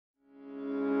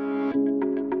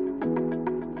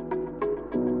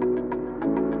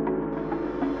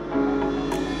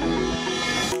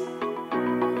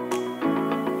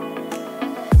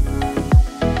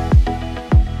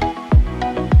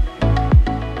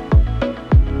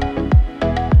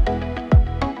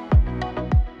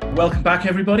welcome back,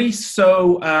 everybody.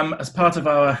 So, as part of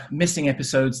our Missing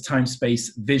Episodes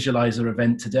Time-Space Visualiser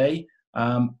event today,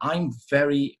 I'm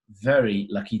very, very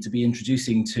lucky to be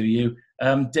introducing to you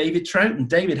David Troughton.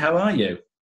 David, how are you?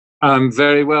 I'm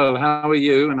very well. How are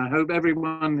you? And I hope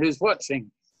everyone who's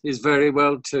watching is very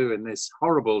well too in this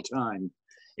horrible time.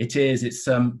 It is. It's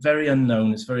very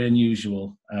unknown. It's very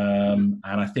unusual. And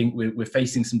I think we're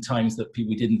facing some times that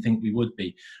we didn't think we would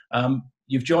be.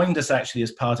 You've joined us actually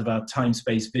as part of our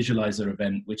Time-Space Visualiser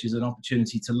event, which is an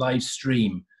opportunity to live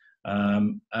stream a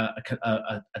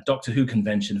Doctor Who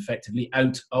convention effectively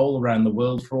out all around the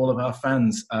world for all of our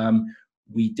fans.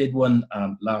 We did one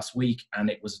last week and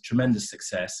it was a tremendous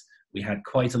success. We had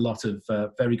quite a lot of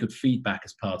very good feedback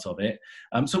as part of it.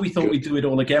 So we thought we'd do it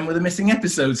all again with a Missing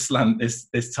Episodes slant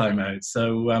this time out.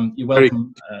 So you're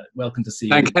welcome, welcome to see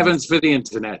you. Thank heavens for the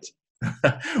internet.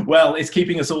 Well, it's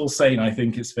keeping us all sane, I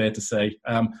think it's fair to say.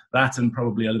 That and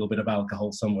probably a little bit of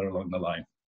alcohol somewhere along the line.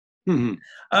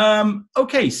 Mm-hmm.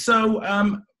 Okay,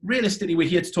 so realistically, we're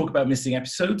here to talk about missing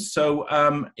episodes. So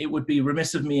it would be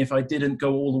remiss of me if I didn't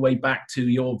go all the way back to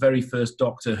your very first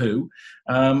Doctor Who,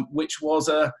 which was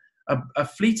a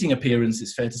fleeting appearance,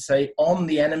 it's fair to say, on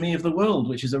The Enemy of the World,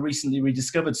 which is a recently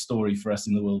rediscovered story for us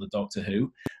in the world of Doctor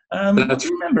Who. What do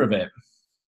you remember of it?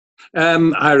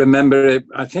 I remember it.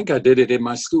 I think I did it in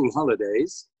my school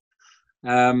holidays.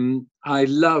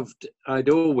 I'd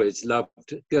always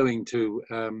loved going to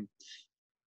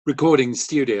recording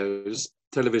studios,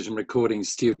 television recording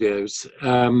studios.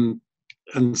 And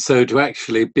so to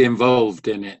actually be involved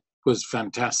in it was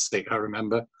fantastic, I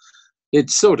remember.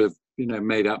 It sort of,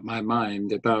 made up my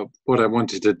mind about what I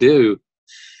wanted to do.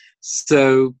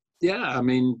 So, yeah, I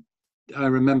mean, I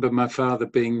remember my father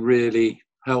being really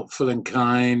helpful and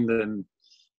kind, and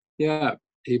yeah,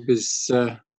 it was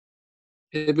a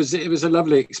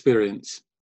lovely experience.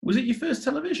 Was it your first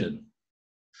television?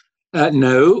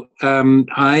 No,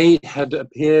 I had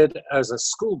appeared as a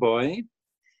schoolboy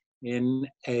in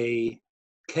a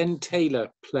Ken Taylor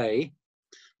play.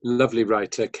 Lovely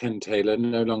writer, Ken Taylor,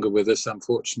 no longer with us,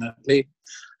 unfortunately,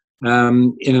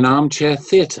 in an armchair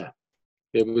theatre.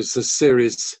 It was a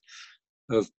series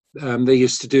of, they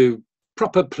used to do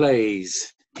proper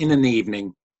plays in an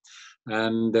evening.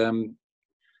 And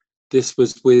this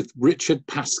was with Richard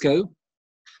Pascoe.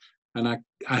 And I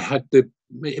had the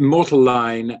immortal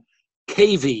line,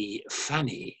 KV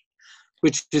Fanny,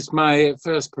 which is my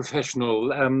first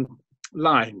professional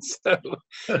line. So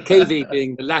KV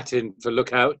being the Latin for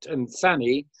lookout, and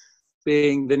Fanny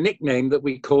being the nickname that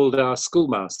we called our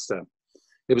schoolmaster.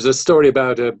 It was a story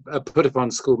about a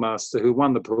put-upon schoolmaster who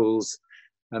won the pools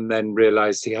and then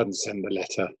realised he hadn't sent the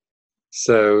letter,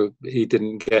 so he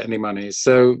didn't get any money.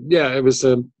 So yeah, it was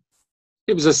a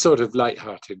sort of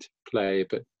light-hearted play.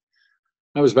 But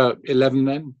I was about 11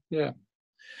 then. Yeah,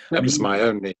 that was my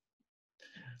only.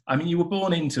 I mean, you were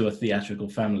born into a theatrical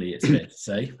family, it's fair to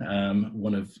say,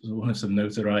 one of some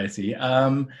notoriety.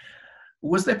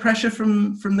 Was there pressure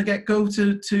from the get-go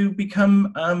to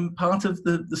become part of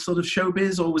the sort of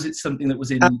showbiz, or was it something that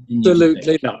was in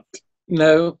Absolutely not.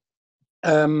 No.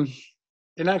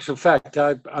 In actual fact,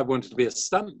 I wanted to be a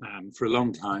stuntman for a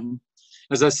long time.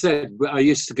 As I said, I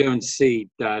used to go and see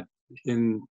Dad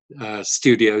in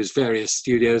studios, various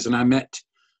studios, and I met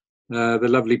the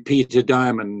lovely Peter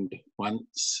Diamond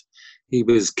once. He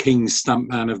was King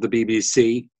Stuntman of the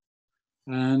BBC,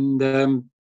 and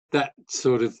that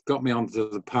sort of got me onto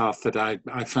the path that I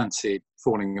fancied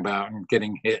falling about and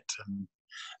getting hit and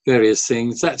various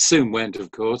things. That soon went, of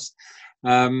course.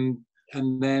 And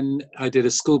then I did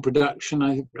a school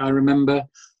production, I remember,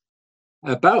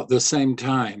 about the same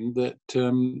time that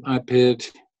I appeared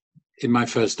in my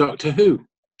first Doctor Who.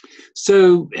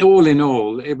 So all in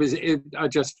all, I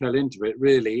just fell into it,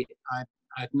 really. I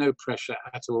had no pressure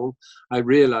at all. I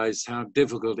realised how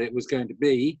difficult it was going to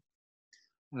be.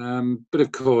 But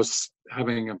of course,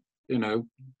 having a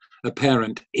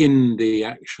parent in the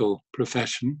actual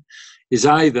profession is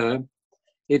either,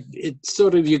 it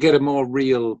sort of, you get a more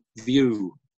real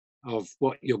view of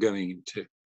what you're going into.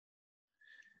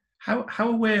 How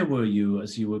aware were you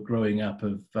as you were growing up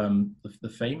of the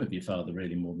fame of your father,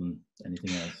 really, more than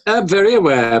anything else? Very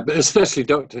aware, but especially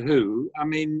Doctor Who. I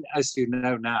mean, as you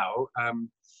know now,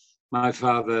 my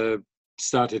father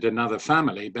started another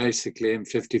family, basically, in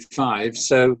 55.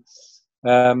 So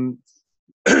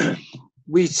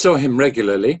we saw him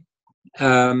regularly.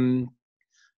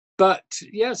 But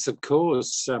yes, of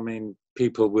course, I mean,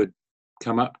 people would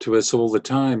come up to us all the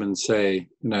time and say,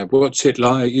 what's it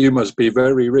like? You must be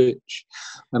very rich,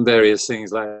 and various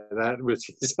things like that, which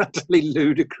is utterly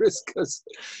ludicrous because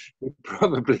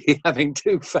probably having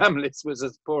two families was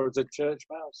as poor as a church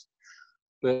mouse.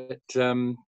 But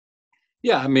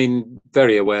yeah, I mean,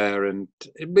 very aware, and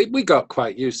we got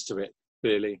quite used to it,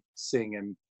 really, seeing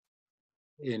him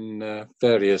in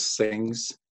various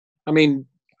things. I mean,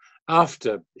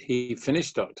 after he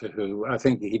finished Doctor Who, I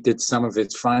think he did some of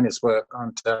his finest work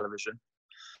on television,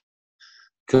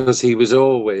 because he was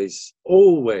always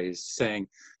saying,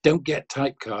 don't get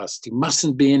typecast. You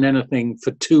mustn't be in anything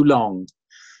for too long.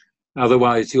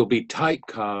 Otherwise, you'll be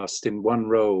typecast in one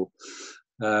role,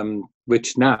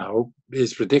 which now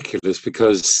is ridiculous,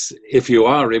 because if you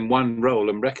are in one role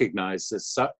and recognized as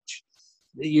such,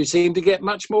 you seem to get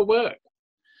much more work.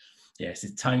 Yes,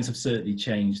 times have certainly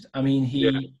changed. I mean,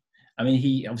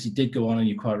 he obviously did go on, and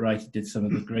you're quite right, he did some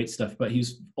of the great stuff, but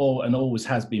he's always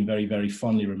has been very, very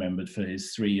fondly remembered for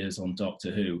his 3 years on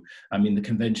Doctor Who. I mean, the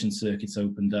convention circuits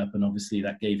opened up, and obviously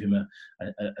that gave him a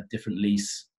different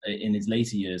lease in his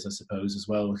later years, I suppose, as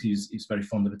well. He's very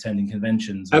fond of attending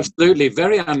conventions. Absolutely,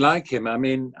 very unlike him. I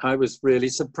mean, I was really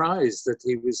surprised that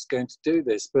he was going to do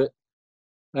this, but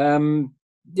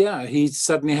yeah, he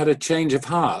suddenly had a change of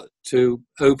heart to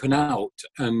open out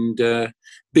and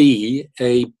be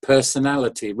a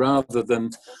personality rather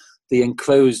than the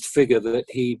enclosed figure that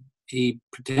he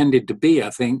pretended to be.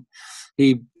 I think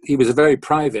he was a very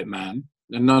private man,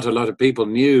 and not a lot of people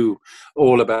knew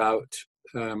all about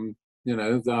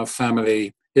our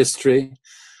family history.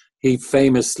 He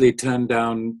famously turned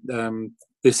down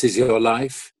This Is Your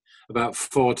Life about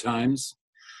 4 times.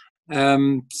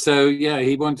 So yeah,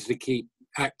 he wanted to keep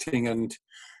acting and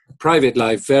private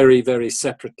life very, very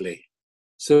separately.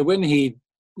 So when he,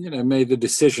 made the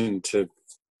decision to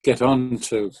get on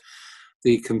to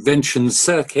the convention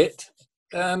circuit,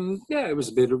 it was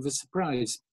a bit of a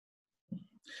surprise.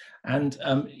 And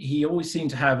he always seemed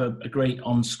to have a great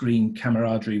on-screen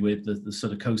camaraderie with the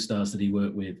sort of co-stars that he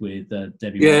worked with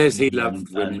Debbie. Yes, he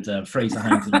loved and Fraser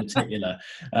Hines in particular.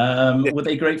 Were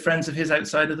they great friends of his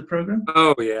outside of the program?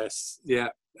 Oh yes, yeah.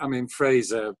 I mean,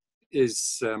 Fraser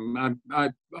is. I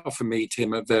often meet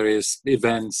him at various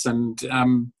events, and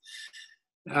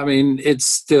I mean, it's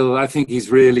still. I think he's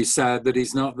really sad that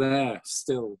he's not there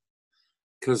still,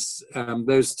 because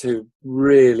those two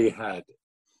really had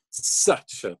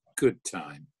such a good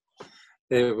time.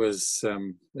 It was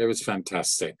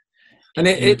fantastic, and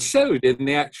it showed in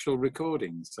the actual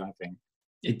recordings, I think.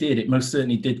 It did. It most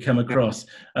certainly did come across.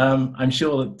 I'm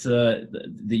sure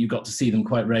that you got to see them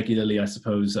quite regularly, I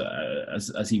suppose,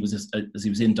 as he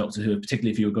was in Doctor Who,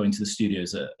 particularly if you were going to the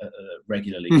studios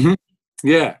regularly. Mm-hmm.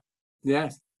 Yeah, yeah.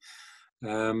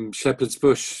 Shepherd's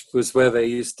Bush was where they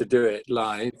used to do it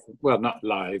live. Well, not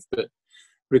live, but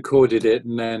recorded it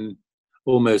and then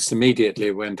almost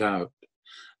immediately went out.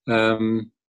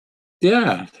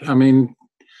 Yeah, I mean,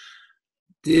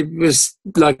 it was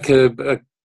like a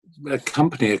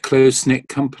company, a close-knit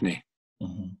company.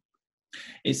 Mm-hmm.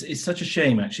 It's such a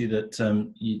shame, actually, that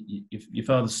your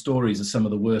father's stories are some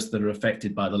of the worst that are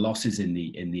affected by the losses in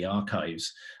the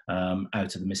archives,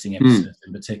 out of the missing episodes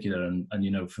in particular. And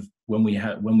when we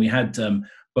had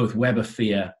both Web of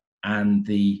Fear and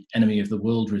the Enemy of the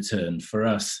World returned, for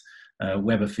us,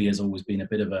 Web of Fear has always been a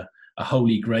bit of a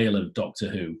holy grail of Doctor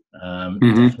Who.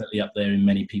 Definitely up there in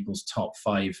many people's top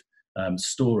 5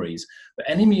 stories. But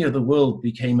Enemy of the World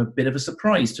became a bit of a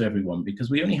surprise to everyone, because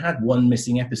we only had 1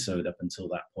 missing episode up until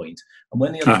that point. And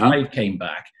when the other 5 came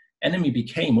back, Enemy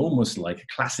became almost like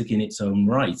a classic in its own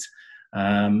right.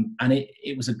 And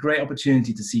it was a great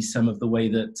opportunity to see some of the way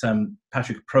that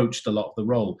Patrick approached a lot of the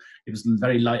role. It was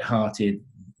very light-hearted,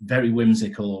 very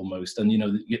whimsical almost. And,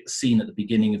 you get the scene at the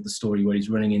beginning of the story where he's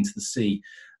running into the sea.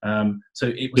 So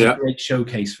it was a great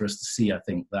showcase for us to see, I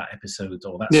think, that episode,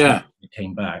 or that story that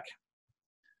came back.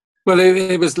 Well,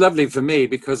 it was lovely for me,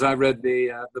 because I read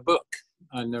the book.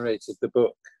 I narrated the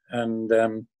book, and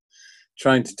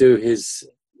trying to do his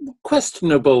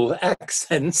questionable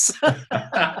accents.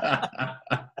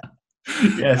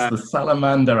 Yes, the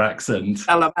salamander accent.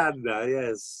 Salamander,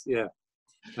 yes, yeah.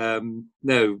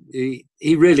 No,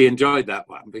 he really enjoyed that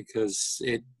one, because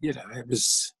it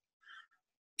was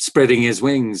spreading his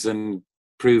wings and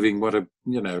proving what a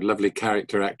lovely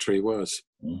character actor he was.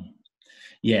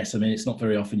 Yes, I mean, it's not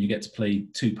very often you get to play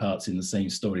 2 parts in the same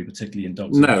story, particularly in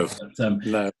Doctor Who. But,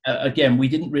 no. Again, we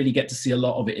didn't really get to see a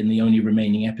lot of it in the only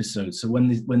remaining episodes. So when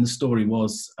the story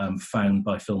was found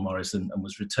by Phil Morris and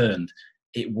was returned,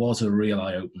 it was a real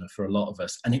eye-opener for a lot of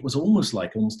us. And it was almost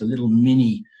a little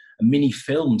mini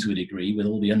film to a degree, with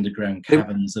all the underground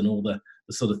caverns and all the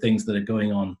sort of things that are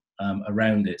going on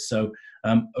around it. So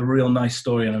a real nice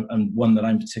story, and one that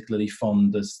I'm particularly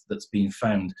fond that's been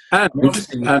found.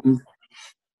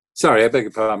 Sorry, I beg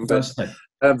your pardon,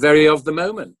 but very of the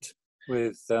moment,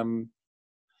 with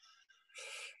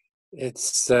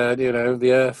it's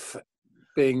the Earth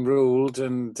being ruled,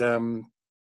 and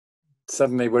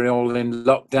suddenly we're all in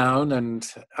lockdown. And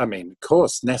I mean, of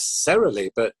course,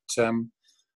 necessarily, but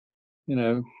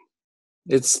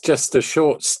it's just a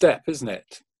short step, isn't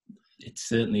it? It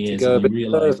certainly To is. go And a you bit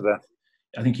realize, further.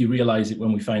 I think you realize it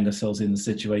when we find ourselves in the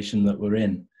situation that we're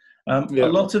in. A Yeah.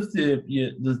 lot of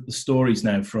the stories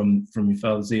now from your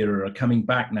father's era are coming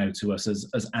back now to us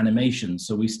as animations.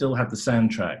 So we still have the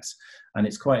soundtracks. And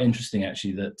it's quite interesting,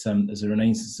 actually, that there's a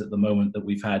renaissance at the moment that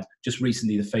we've had just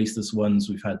recently, the Faceless Ones,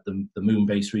 we've had the Moon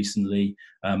Base recently,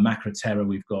 Macra Terror,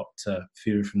 we've got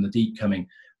Fury from the Deep coming.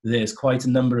 There's quite a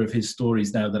number of his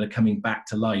stories now that are coming back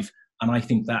to life. And I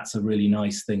think that's a really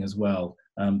nice thing as well,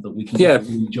 that we can get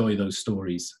to enjoy those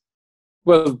stories.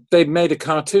 Well, they made a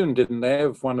cartoon, didn't they,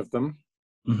 of one of them,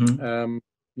 Mm-hmm.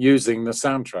 Using the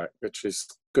soundtrack, which is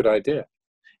a good idea.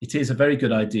 It is a very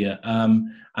good idea.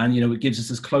 And, it gives us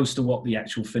as close to what the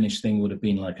actual finished thing would have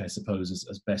been like, I suppose,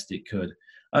 as best it could.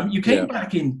 You came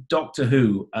back in Doctor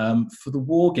Who for the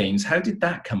War Games. How did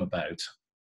that come about?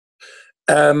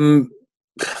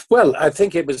 Well, I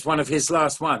think it was one of his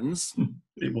last ones.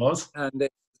 It was? And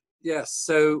yes,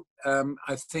 so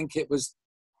I think it was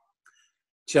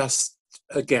just,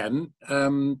 again,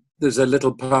 there's a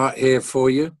little part here for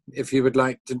you if you would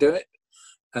like to do it.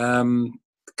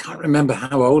 Can't remember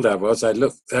how old I was. I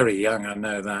looked very young, I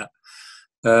know that.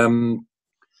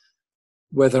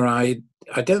 Whether I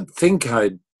don't think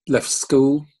I'd left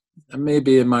school,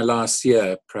 maybe in my last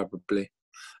year, probably.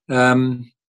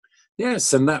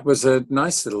 Yes, and that was a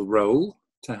nice little role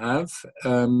to have.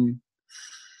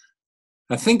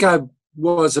 I think I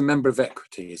was a member of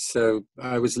Equity, so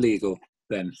I was legal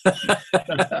then.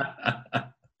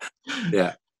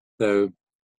 Yeah, so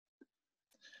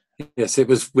yes, it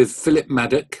was with Philip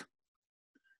Maddock,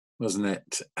 wasn't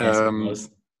it? Yes, it was.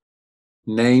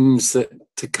 Names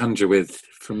to conjure with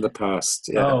from the past.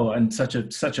 Yeah. Oh, and such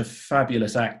a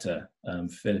fabulous actor,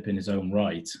 Philip, in his own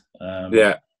right.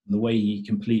 Yeah. The way he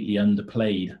completely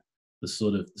underplayed the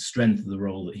sort of strength of the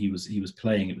role that he was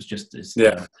playing. It was just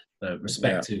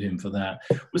respect to him for that.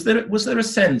 Was there a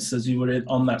sense, as you were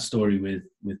on that story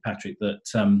with Patrick, that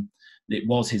it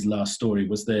was his last story?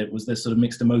 Was there sort of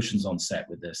mixed emotions on set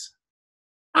with this?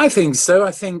 I think so.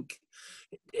 I think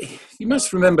you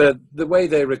must remember the way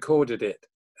they recorded it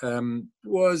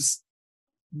was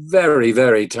very,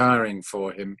 very tiring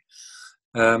for him.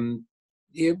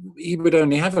 He would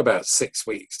only have about 6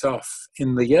 weeks off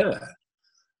in the year.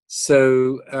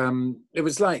 So it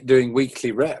was like doing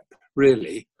weekly rep,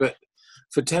 really, but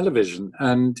for television.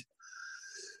 And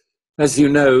as you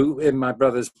know, in my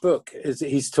brother's book,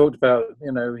 he's talked about,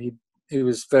 he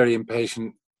was very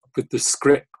impatient with the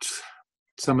script.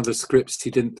 Some of the scripts he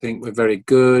didn't think were very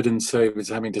good, and so he was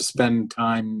having to spend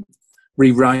time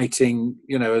rewriting,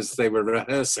 as they were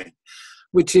rehearsing,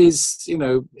 which is,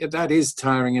 that is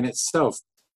tiring in itself.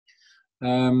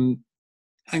 And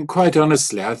quite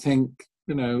honestly, I think,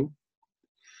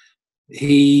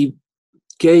 he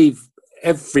gave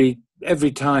every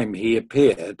time he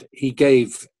appeared, he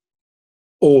gave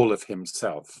all of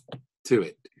himself to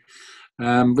it,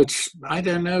 which I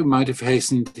don't know, might have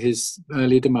hastened his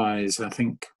early demise, I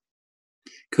think,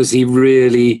 because he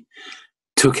really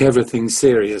took everything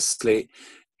seriously.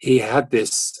 He had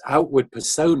this outward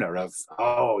persona of,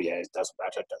 oh yeah, it doesn't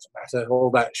matter, all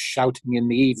that shouting in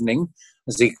the evening,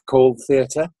 as he called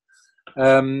theatre.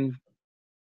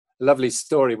 Lovely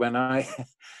story when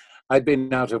I'd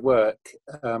been out of work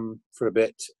for a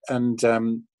bit, and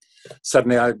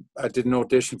suddenly I did an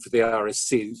audition for the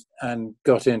RSC and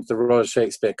got into the Royal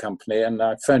Shakespeare Company, and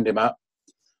I phoned him up,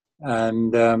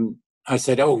 and I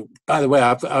said, "Oh, by the way,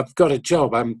 I've got a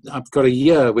job. I've got a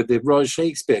year with the Royal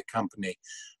Shakespeare Company."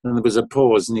 And there was a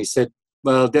pause, and he said,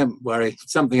 "Well, don't worry,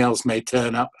 something else may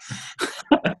turn up."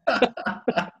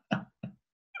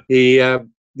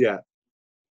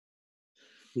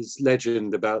 His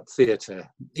legend about theatre.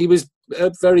 He was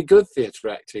a very good theatre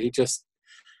actor. He just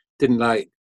didn't like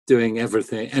doing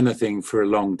anything for a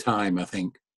long time, I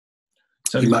think.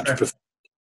 So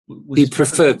he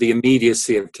preferred the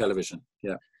immediacy of television.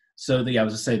 Yeah. So I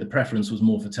was to say the preference was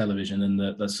more for television, and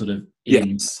the sort of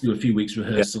do a few weeks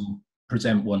rehearsal,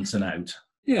 present once and out.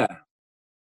 Yeah.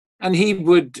 And he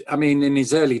would, in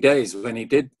his early days when he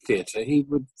did theatre, he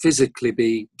would physically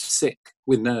be sick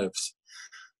with nerves.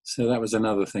 So that was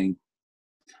another thing.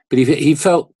 But he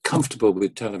felt comfortable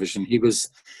with television. He was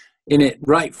in it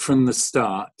right from the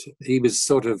start. He was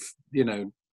sort of,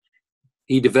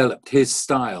 he developed his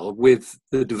style with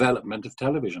the development of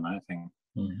television, I think.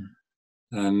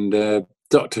 Mm-hmm. And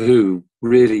Doctor Who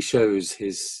really shows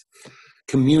his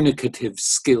communicative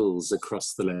skills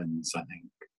across the lens, I think.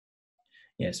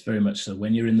 Yes, very much so.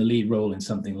 When you're in the lead role in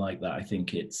something like that, I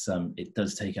think it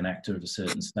does take an actor of a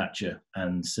certain stature,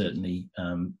 and certainly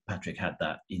Patrick had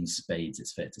that in spades.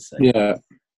 It's fair to say. Yeah.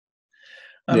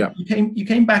 Yeah. You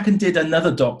came back and did another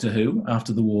Doctor Who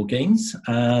after the War Games,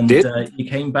 and you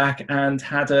came back and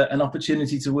had an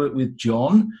opportunity to work with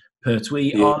John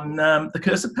Pertwee on The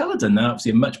Curse of Peladon. Now,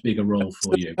 obviously, a much bigger role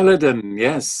for you. Peladon,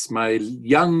 yes, my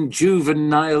young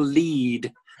juvenile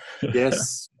lead,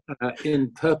 yes, in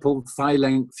purple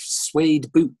thigh-length suede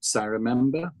boots, I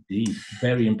remember. Indeed,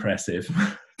 very impressive.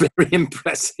 Very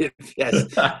impressive,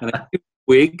 yes. And a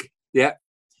wig, yeah.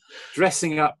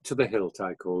 Dressing up to the hilt,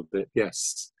 I called it,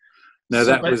 yes. No, so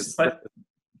that was...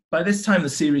 By this time, the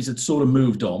series had sort of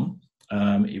moved on.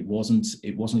 It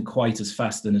wasn't quite as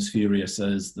fast and as furious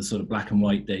as the sort of black and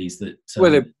white days that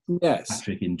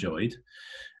Patrick enjoyed.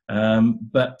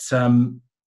 But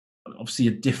obviously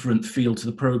a different feel to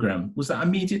the programme. Was that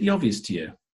immediately obvious to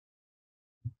you?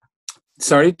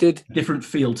 Sorry, different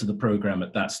feel to the programme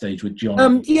at that stage with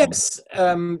John? Yes.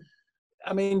 I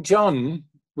mean, John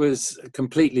was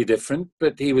completely different,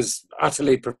 but he was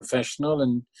utterly professional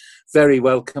and very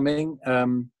welcoming.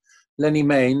 Lenny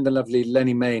Mayne, the lovely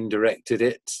Lenny Mayne, directed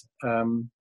it.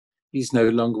 He's no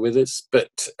longer with us,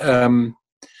 but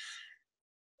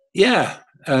yeah,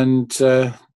 and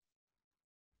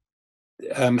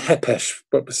Hepesh,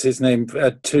 what was his name?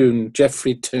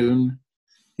 Jeffrey Toone.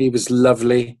 He was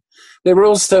lovely. They were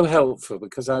all so helpful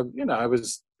because I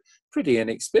was pretty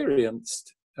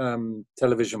inexperienced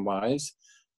television-wise.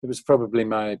 It was probably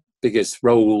my biggest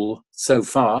role so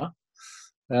far.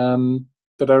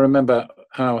 But I remember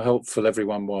how helpful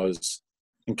everyone was.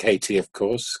 And Katie, of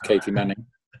course, Katie Manning.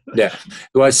 Yeah,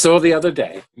 who I saw the other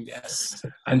day. Yes.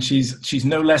 And she's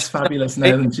no less fabulous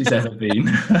now than she's ever been.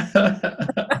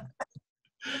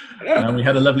 And we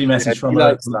had a lovely message from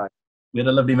her. We had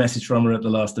a lovely message from her at the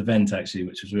last event, actually,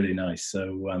 which was really nice.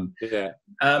 So, and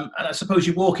I suppose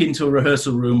you walk into a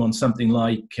rehearsal room on something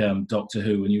like Doctor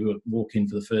Who, and you walk in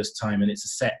for the first time, and it's a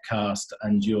set cast,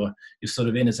 and you're sort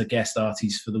of in as a guest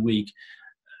artist for the week.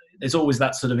 There's always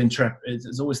that sort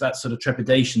of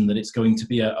trepidation that it's going to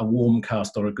be a warm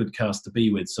cast or a good cast to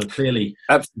be with. So clearly,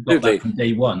 absolutely, got that from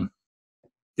day one.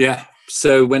 Yeah.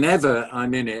 So whenever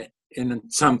I'm in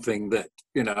something that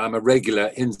I'm a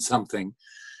regular in something,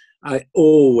 I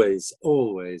always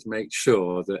make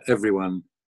sure that everyone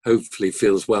hopefully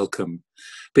feels welcome,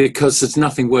 because there's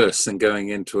nothing worse than going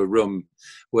into a room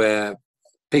where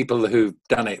people who've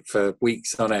done it for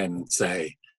weeks on end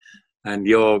say, and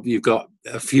you've got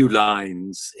a few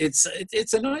lines. It's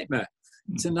a nightmare.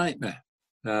 It's a nightmare.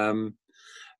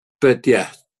 But yeah,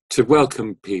 to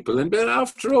welcome people, but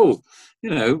after all,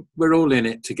 we're all in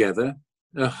it together.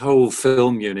 A whole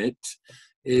film unit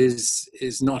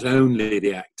is not only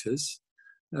the actors,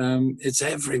 it's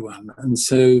everyone. And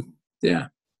so, yeah,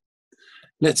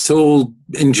 let's all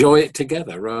enjoy it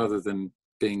together rather than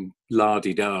being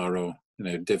la-di-da or,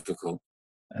 difficult.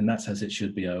 And that's as it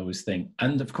should be, I always think.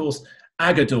 And of course,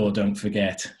 Agador, don't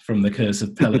forget, from The Curse of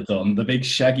Peladon, the big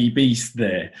shaggy beast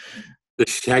there. The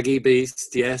shaggy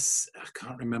beast, yes. I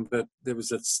can't remember. There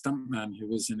was a stuntman who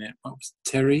was in it. What was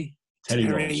Terry?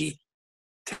 Terry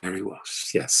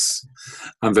Walsh, yes.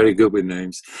 I'm very good with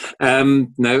names.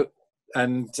 No,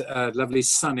 and lovely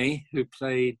Sonny, who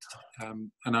played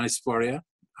an ice warrior.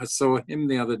 I saw him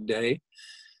the other day.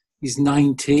 He's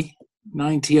 90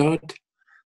 odd,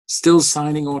 still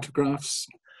signing autographs.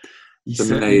 It's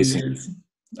amazing.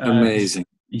 Amazing.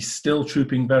 He's still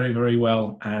trooping very, very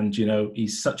well, and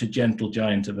he's such a gentle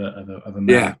giant of a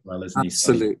man as well, isn't he?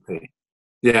 Absolutely.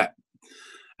 Yeah.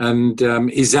 And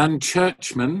Izan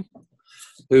Churchman,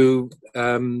 who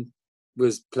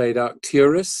was played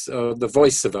Arcturus, or the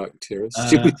voice of Arcturus.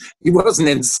 He wasn't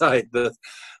inside the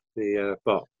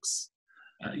box.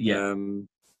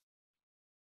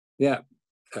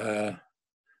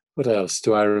 What else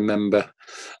do I remember?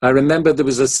 I remember there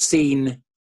was a scene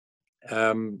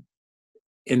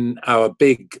in our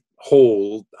big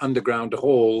hall, underground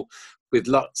hall, with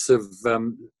lots of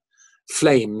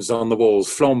flames on the walls,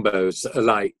 flambeaux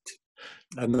alight.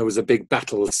 And there was a big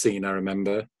battle scene, I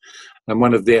remember. And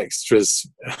one of the extras,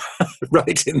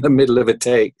 right in the middle of a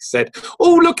take, said,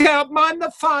 "Oh, look out, mind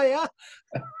the fire!"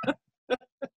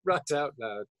 Right out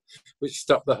loud, which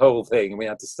stopped the whole thing, and we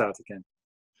had to start again.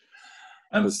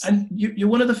 And you're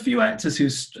one of the few actors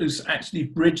who's actually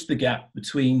bridged the gap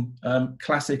between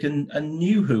classic and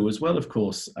new Who as well, of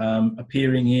course,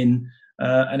 appearing in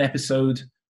an episode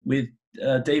with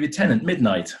David Tennant,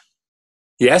 Midnight.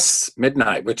 Yes,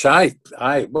 Midnight, which I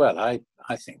think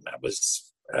that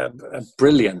was a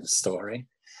brilliant story.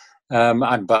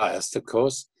 I'm biased, of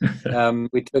course.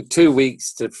 We took 2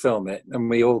 weeks to film it, and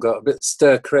we all got a bit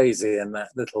stir crazy in that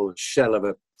little shell of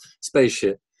a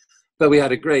spaceship. But we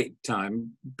had a great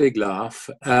time, big laugh,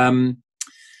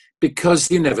 because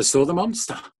you never saw the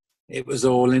monster. It was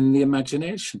all in the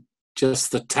imagination,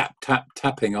 just the tap, tap,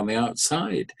 tapping on the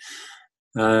outside.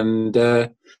 And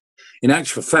in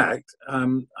actual fact,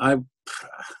 I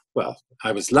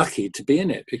was lucky to be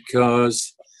in it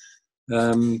because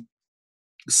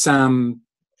Sam,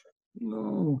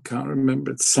 can't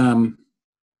remember it, Sam.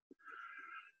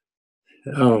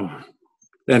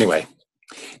 Anyway,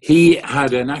 he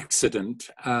had an accident.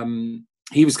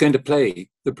 He was going to play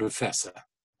the professor.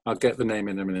 I'll get the name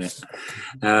in a minute.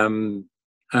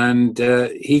 And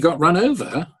he got run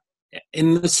over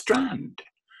in the Strand.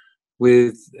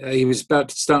 He was about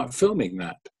to start filming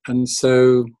that. And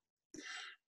so,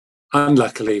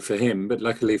 unluckily for him, but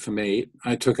luckily for me,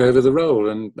 I took over the role,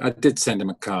 and I did send him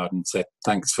a card and said,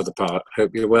 "Thanks for the part.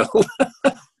 Hope you're well."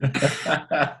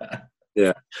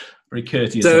 Yeah. Very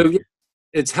courteous. So yeah,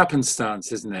 it's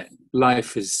happenstance, isn't it?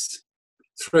 Life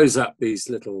throws up these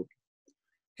little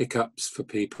hiccups for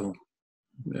people.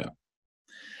 Yeah.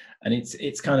 And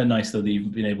it's kind of nice though that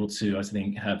you've been able to, I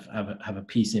think, have a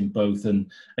piece in both.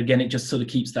 And again, it just sort of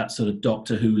keeps that sort of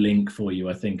Doctor Who link for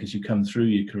you, I think, as you come through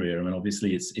your career. I mean,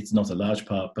 obviously it's not a large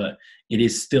part, but it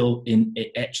is still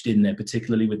etched in there,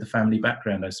 particularly with the family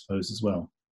background, I suppose, as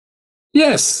well.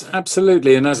 Yes,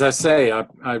 absolutely. And as I say,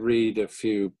 I read a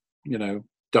few,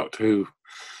 Doctor Who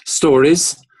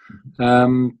stories,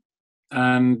 and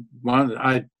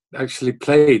I actually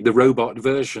played the robot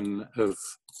version of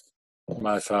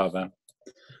my father.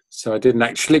 So I didn't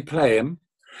actually play him.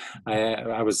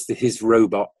 I was his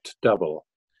robot double.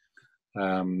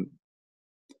 And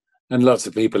lots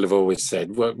of people have always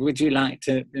said, "Well, would you like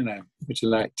to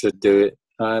do it?"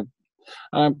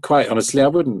 I'm quite honestly, I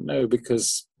wouldn't know,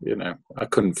 because I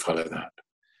couldn't follow that.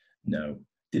 No.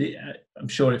 I'm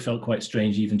sure it felt quite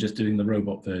strange even just doing the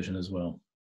robot version as well.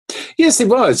 Yes, it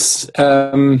was.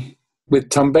 With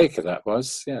Tom Baker, that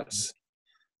was, yes.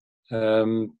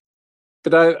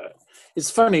 But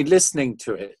it's funny listening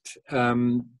to it.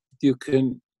 You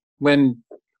can, when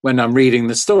I'm reading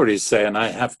the stories, say, and I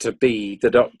have to be the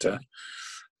Doctor,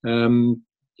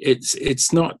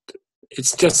 it's not.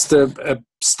 It's just a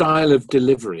style of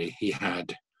delivery he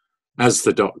had as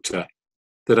the Doctor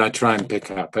that I try and pick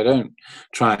up. I don't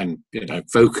try and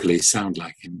vocally sound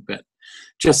like him, but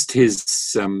just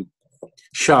his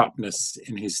sharpness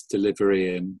in his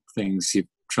delivery and things. You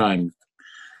try and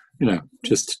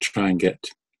just to try and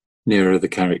get nearer the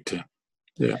character.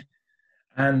 Yeah.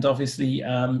 And obviously,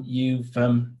 you've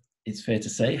it's fair to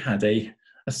say had a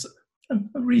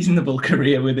reasonable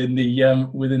career within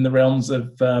the realms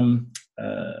of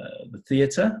the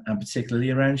theatre, and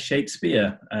particularly around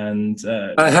Shakespeare. And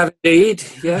I have indeed,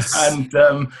 yes. And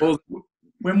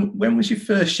when was your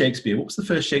first Shakespeare? What was the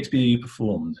first Shakespeare you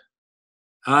performed?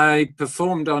 I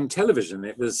performed on television.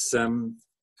 It was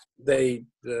the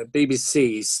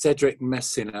BBC, Cedric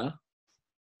Messina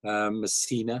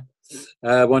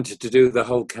wanted to do the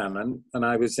whole canon, and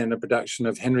I was in a production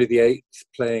of Henry VIII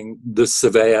playing the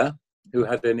Surveyor, who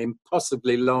had an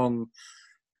impossibly long,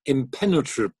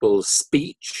 impenetrable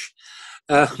speech.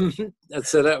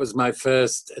 So that was my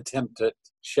first attempt at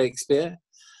Shakespeare.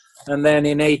 And then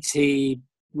in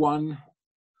 1981,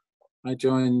 I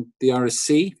joined the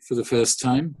RSC for the first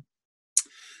time.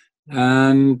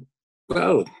 And,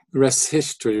 well, the rest's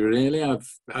history, really.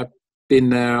 I've been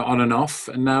there on and off,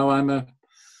 and now I'm an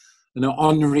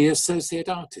honorary associate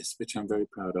artist, which I'm very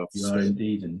proud of. You are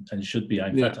indeed, and should be.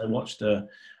 In fact, I watched a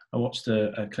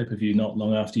clip of you not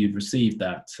long after you'd received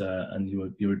that, and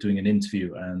you were doing an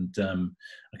interview, and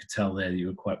I could tell there that you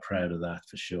were quite proud of that,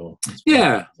 for sure.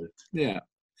 Yeah.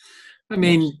 I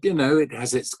mean, it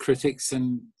has its critics,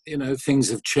 and things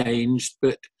have changed,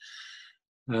 but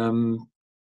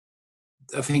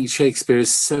I think Shakespeare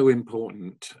is so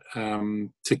important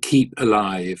to keep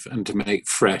alive and to make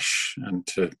fresh, and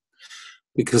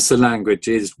because the language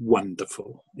is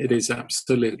wonderful. It is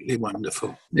absolutely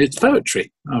wonderful. It's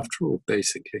poetry, after all,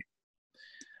 basically.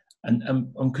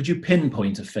 And could you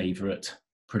pinpoint a favourite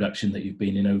production that you've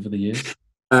been in over the years?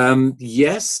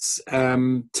 Yes,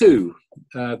 two.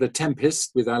 The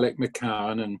Tempest with Alec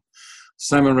McCowan, and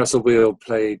Simon Russell Beale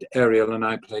played Ariel and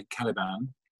I played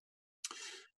Caliban.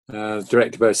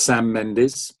 Directed by Sam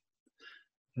Mendes.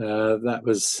 That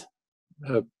was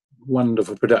a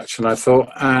wonderful production, I thought.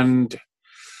 And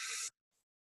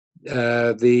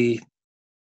the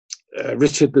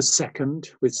Richard II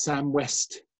with Sam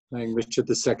West playing Richard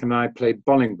II. I played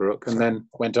Bolingbroke, and then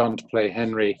went on to play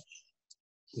Henry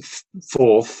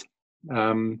IV.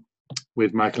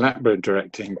 with Michael Attenborough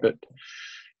directing, but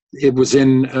it was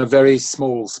in a very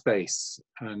small space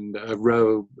and a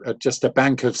row, just a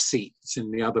bank of seats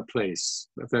in the other place,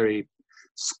 a very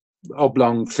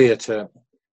oblong theatre,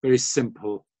 very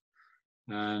simple.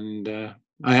 And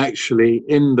I actually,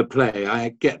 in the play, I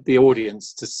get the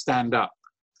audience to stand up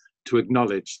to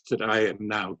acknowledge that I am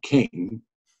now king.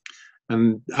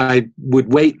 And I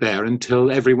would wait there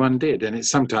until everyone did. And it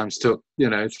sometimes took,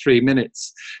 3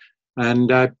 minutes.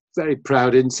 And I'm very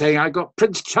proud in saying I got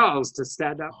Prince Charles to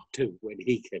stand up too when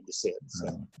he came to see it.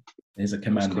 So. There's a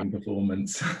commanding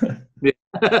performance. Yeah.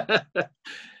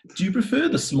 Do you prefer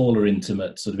the smaller,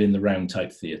 intimate, sort of in the round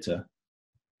type theatre?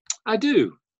 I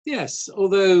do, yes.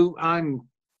 Although I've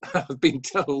been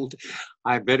told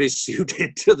I'm very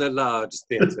suited to the large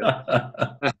theatre.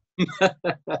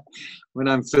 When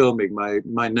I'm filming,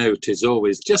 my note is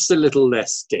always just a little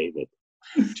less, David.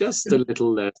 Just a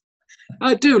little less.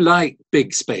 I do like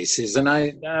big spaces, and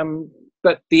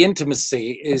but the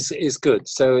intimacy is good.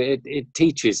 So it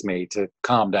teaches me to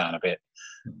calm down a bit.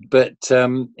 But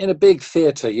in a big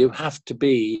theatre, you have to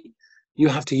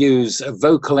use a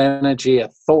vocal energy, a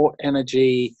thought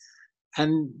energy,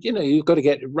 and you've got to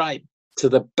get right to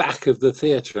the back of the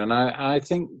theatre. And I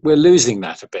think we're losing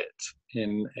that a bit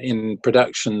in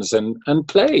productions and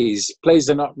plays. Plays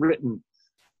are not written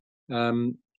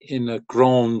in a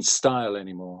grand style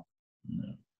anymore.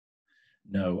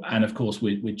 No, and of course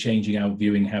we're changing. Our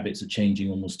viewing habits are changing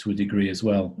almost to a degree as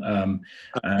well.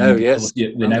 Yes,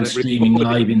 we're now streaming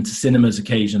live into cinemas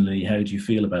occasionally. How do you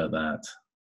feel about that?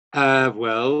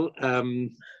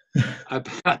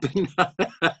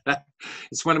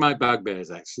 It's one of my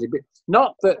bugbears, actually. But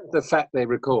not the fact they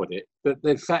record it, but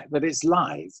the fact that it's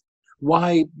live.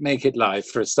 Why make it live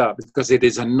for a start? Because it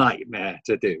is a nightmare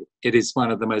to do. It is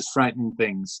one of the most frightening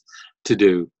things to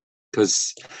do,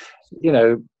 because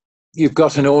you've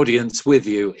got an audience with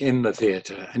you in the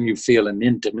theatre and you feel an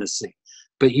intimacy,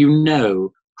 but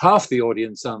half the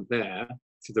audience aren't there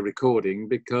for the recording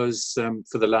because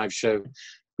for the live show,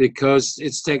 because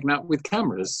it's taken up with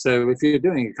cameras. So if you're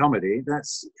doing a comedy,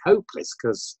 that's hopeless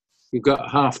because you've got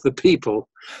half the people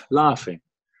laughing.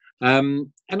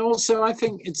 And also I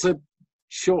think it's a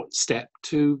short step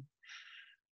to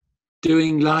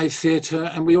doing live theatre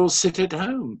and we all sit at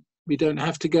home. We don't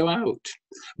have to go out,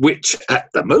 which at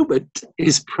the moment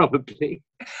is probably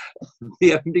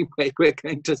the only way we're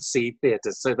going to see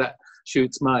theatre. So that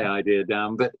shoots my idea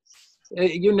down. But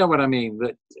you know what I mean,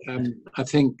 that I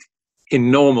think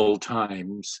in normal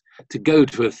times, to go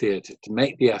to a theatre, to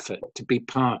make the effort, to be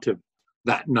part of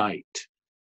that night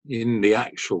in the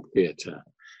actual theatre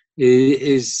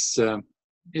is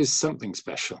something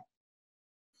special.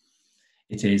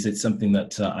 It is. It's something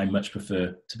that I much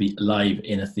prefer to be live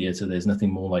in a theatre. There's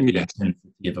nothing more like the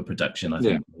intensity of a production, I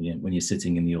think, when you're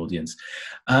sitting in the audience.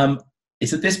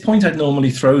 It's at this point I'd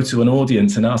normally throw to an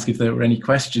audience and ask if there were any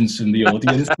questions from the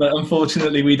audience, but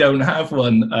unfortunately we don't have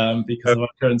one because of our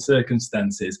current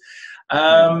circumstances.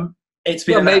 It's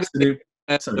been an absolute...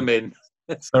 them in.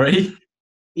 Sorry?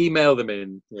 Email them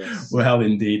in. Yes. Well,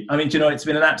 indeed. I mean, it's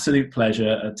been an absolute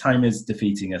pleasure. Time is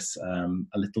defeating us a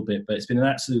little bit, but it's been an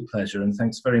absolute pleasure. And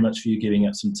thanks very much for you giving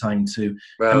up some time to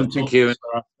come and talk to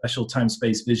our special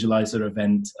Time-Space Visualiser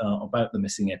event about the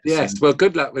missing episode. Yes, well,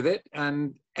 good luck with it.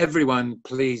 And everyone,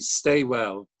 please stay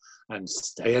well and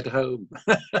stay at home.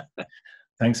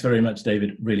 Thanks very much,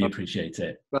 David. Really appreciate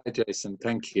it. Bye, Jason.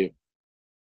 Thank you.